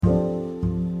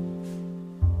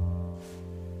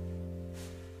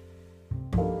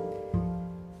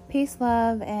Peace,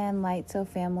 love, and light, so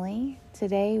family.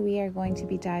 Today we are going to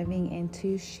be diving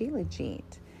into Shilajit.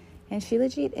 And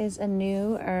Shilajit is a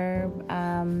new herb.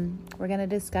 We're going to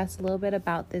discuss a little bit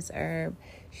about this herb.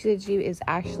 Shilajit is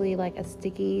actually like a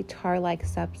sticky tar-like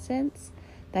substance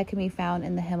that can be found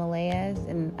in the Himalayas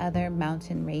and other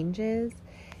mountain ranges.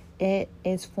 It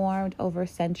is formed over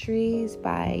centuries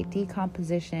by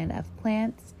decomposition of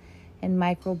plants and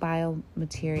microbial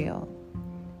material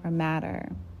or matter.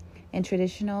 In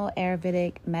traditional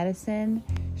Ayurvedic medicine,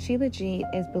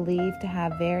 Shilajit is believed to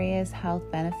have various health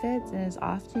benefits and is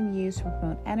often used to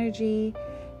promote energy,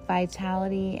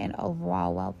 vitality, and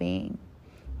overall well-being.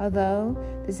 Although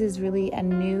this is really a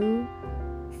new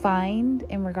find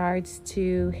in regards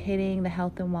to hitting the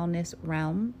health and wellness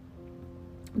realm,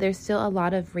 there's still a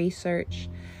lot of research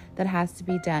that has to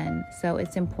be done. So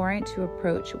it's important to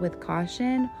approach with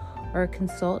caution or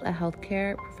consult a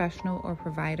healthcare professional or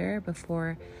provider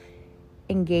before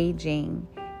engaging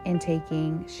in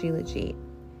taking Shilajit.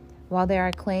 While there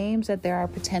are claims that there are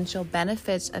potential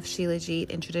benefits of Shilajit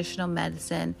in traditional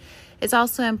medicine, it's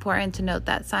also important to note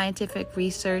that scientific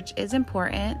research is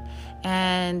important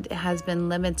and has been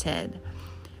limited.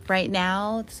 Right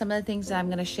now, some of the things that I'm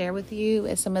going to share with you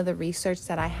is some of the research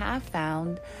that I have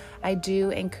found. I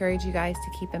do encourage you guys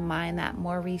to keep in mind that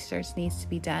more research needs to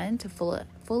be done to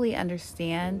fully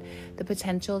understand the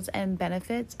potentials and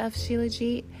benefits of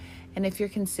Shilajit. And if you're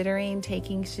considering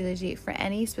taking Shilajit for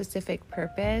any specific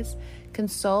purpose,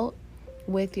 consult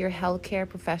with your healthcare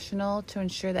professional to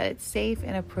ensure that it's safe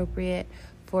and appropriate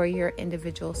for your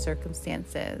individual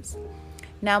circumstances.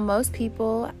 Now, most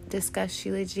people discuss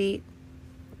Shilajit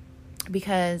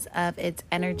because of its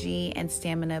energy and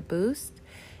stamina boost.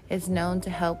 It's known to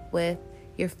help with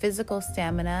your physical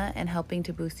stamina and helping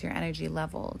to boost your energy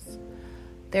levels.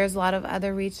 There's a lot of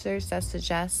other research that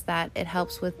suggests that it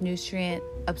helps with nutrient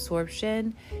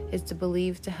absorption. It's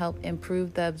believed to help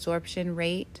improve the absorption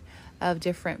rate of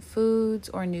different foods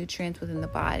or nutrients within the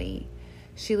body.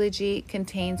 Shilajit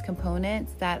contains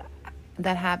components that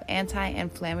have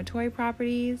anti-inflammatory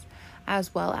properties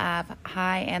as well as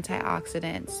high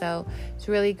antioxidants. So it's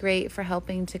really great for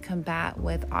helping to combat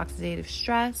with oxidative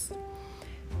stress.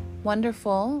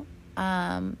 Wonderful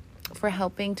for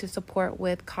helping to support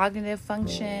with cognitive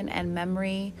function and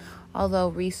memory, although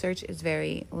research is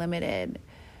very limited.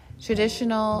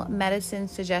 Traditional medicine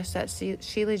suggests that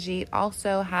Shilajit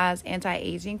also has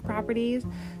anti-aging properties,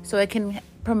 so it can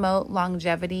promote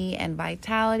longevity and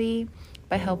vitality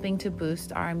by helping to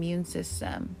boost our immune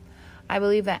system. I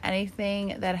believe that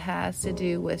anything that has to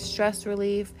do with stress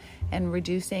relief and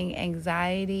reducing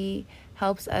anxiety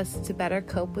helps us to better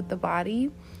cope with the body.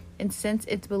 And since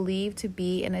it's believed to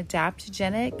be an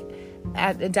adaptogen,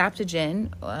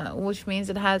 which means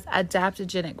it has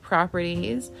adaptogenic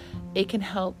properties, it can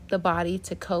help the body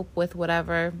to cope with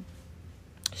whatever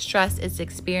stress it's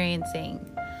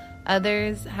experiencing.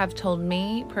 Others have told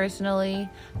me personally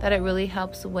that it really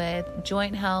helps with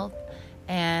joint health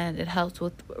and it helps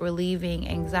with relieving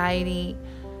anxiety.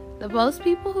 The most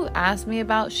people who ask me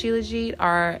about Shilajit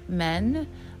are men.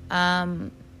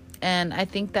 And I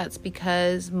think that's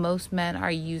because most men are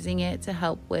using it to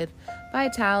help with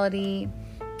vitality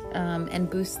and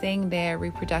boosting their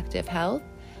reproductive health.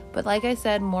 But like I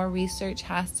said, more research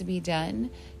has to be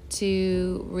done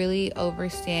to really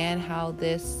understand how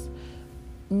this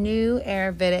new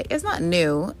Ayurvedic, it's not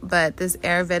new, but this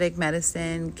Ayurvedic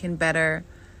medicine can better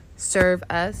serve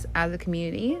us as a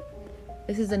community.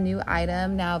 This is a new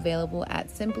item now available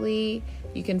at Simply.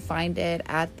 You can find it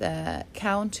at the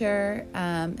counter,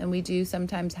 and we do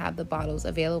sometimes have the bottles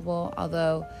available.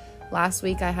 Although last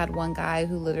week I had one guy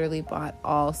who literally bought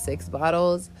all 6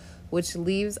 bottles, which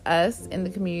leaves us in the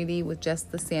community with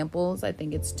just the samples. I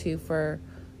think it's 2 for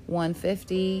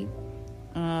 $150.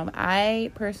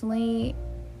 I personally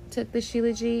took the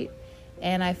Shilajit,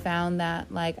 and I found that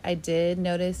I did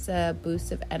notice a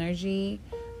boost of energy,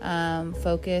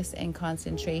 focus, and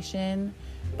concentration.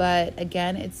 But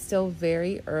again, it's still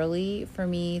very early for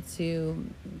me to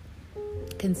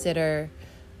consider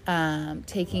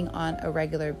taking on a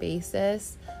regular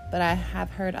basis. But I have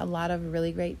heard a lot of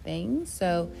really great things.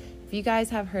 So if you guys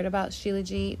have heard about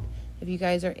Shilajit, if you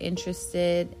guys are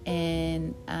interested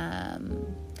in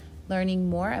learning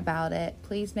more about it,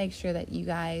 please make sure that you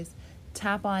guys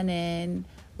tap on in,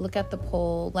 look at the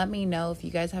poll, let me know if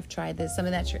you guys have tried this,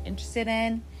 something that you're interested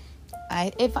in.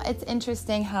 If it's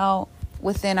interesting how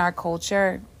within our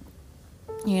culture,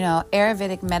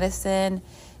 Ayurvedic medicine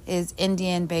is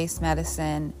Indian-based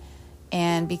medicine.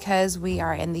 And because we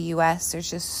are in the U.S., there's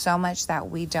just so much that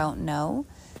we don't know.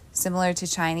 similar to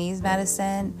Chinese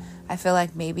medicine. I feel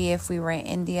like maybe if we were in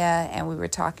India and we were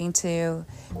talking to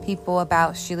people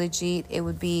about Shilajit, it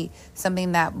would be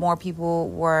something that more people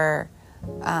were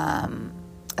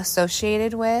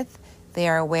associated with, they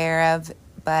are aware of.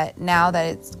 But now that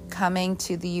it's coming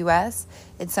to the U.S.,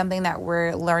 it's something that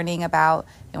we're learning about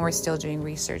and we're still doing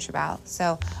research about.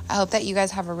 So I hope that you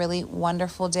guys have a really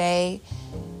wonderful day.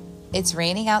 It's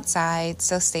raining outside,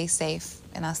 so stay safe,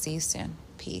 and I'll see you soon.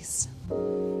 Peace.